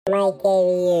MYC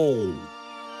review.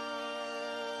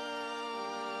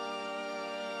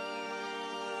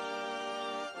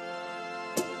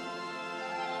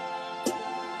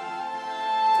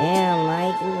 Damn,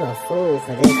 Mike, you a fool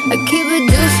for this one. I keep it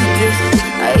juicy.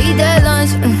 I eat that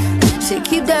lunch. She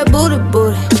keep that booty.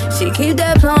 She keep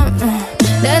that plump.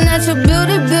 That natural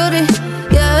beauty.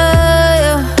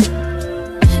 Yeah.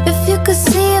 If you could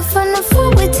see it from the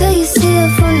front, wait till you see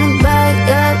it from the back.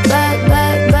 Yeah, back.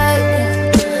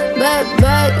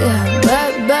 Back, yeah.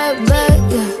 Back,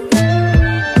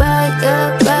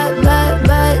 yeah.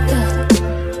 Back, yeah.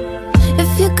 If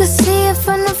you could see it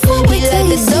from the front, wait till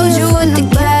you see it from the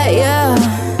back. Yeah.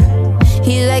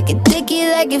 He like it thick, he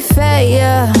like it fat,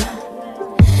 yeah.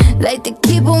 Like to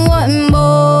keep on wanting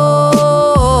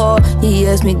more. He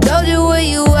asked me, Doja, where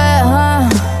you at, huh?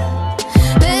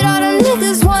 But all them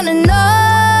niggas wanna know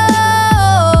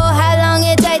how long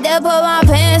it take to put my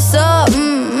pants up.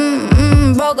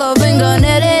 Broke a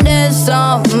fingernail and then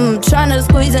some. Tryna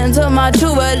squeeze into my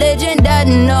true religion, that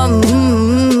no.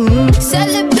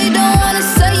 Celibate, don't wanna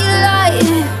say you like.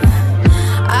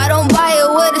 I don't buy it,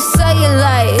 what to say you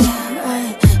like.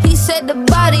 He said the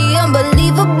body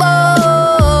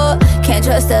unbelievable. Can't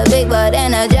trust a big butt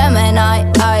and a Gemini.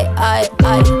 I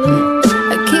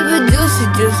keep it juicy.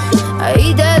 I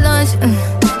eat that lunch.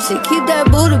 She keep that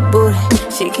booty.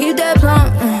 She keep that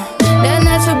plump. That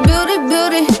natural beauty.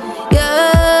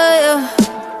 Yeah.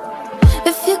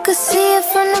 If you could see it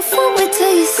from the front, wait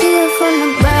till you see it from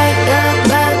the back. Yeah,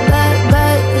 back.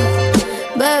 Back,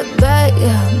 yeah. Back,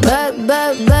 yeah. Back,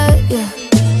 yeah.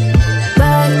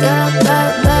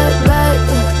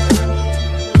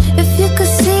 If you could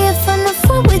see it from the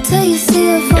front, wait till you see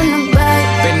it from the back.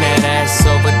 Bend that ass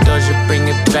over, Doja, bring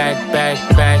it back.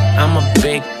 I'm a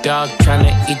big dog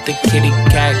tryna eat the kitty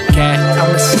cat.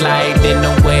 I'ma slide in the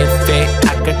way it fit.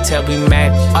 I could tell we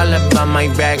match. All about my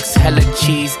racks, hella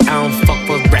cheese. I don't fuck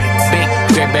with rats. Big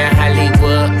crib in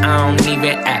Hollywood, I don't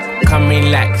even act. Come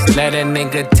relax, let a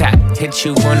nigga tap. Hit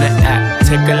you on the app.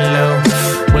 Take a look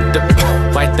with the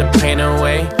wipe the pain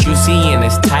away. Juicy and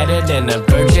it's tighter than a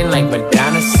virgin, like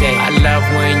Madonna said. I love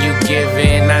when you give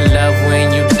in, I love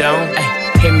when you don't. Ay,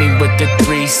 hit me with the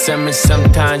threesome and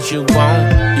sometimes you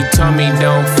won't. You told me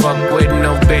don't fuck with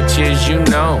no bitches, you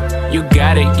know. You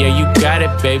got it, yeah, you got it,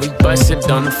 baby. Bust it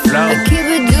on the floor. I keep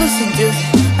it juicy.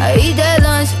 I eat that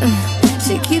lunch.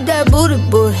 She keep that booty.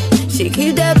 She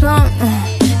keep that plump.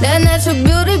 That natural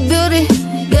beauty.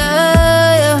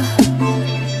 Yeah.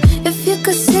 If you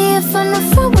could see it from the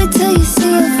front, wait till you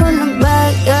see it from the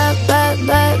back. Yeah, back.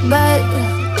 Back,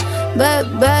 yeah. Back,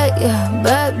 yeah.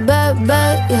 Back,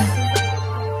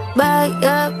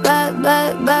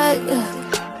 yeah.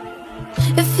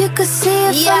 If you could see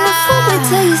it from the front, wait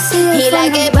till you see it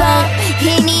from the back.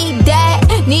 He need that,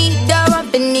 need the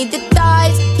rump and need the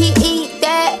thighs. He eat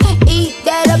that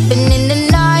up and in the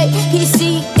night. He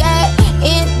see that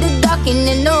in the dark and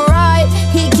in the right.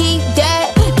 He keep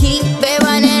it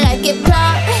running like it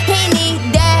plot. He need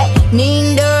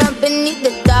the rump and need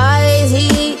the thighs. He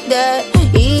eat that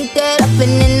up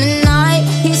and in the night.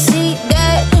 He see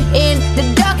that in the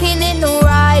dark and in the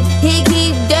right. He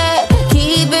keep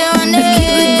it running.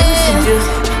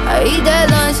 I eat that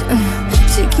lunch.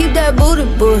 She keep that booty.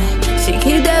 She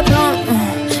keep that plump.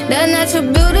 That natural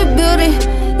beauty.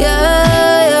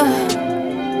 Yeah.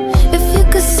 If you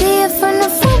could see it from the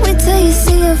front, wait till you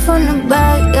see it from the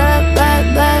back. Yeah, back,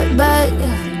 yeah.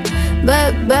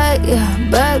 Back, yeah.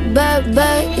 Back, yeah.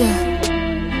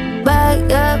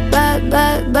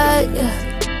 Back, yeah.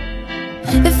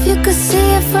 If you could see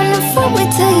it from the front,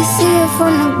 wait till you see it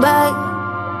from the back.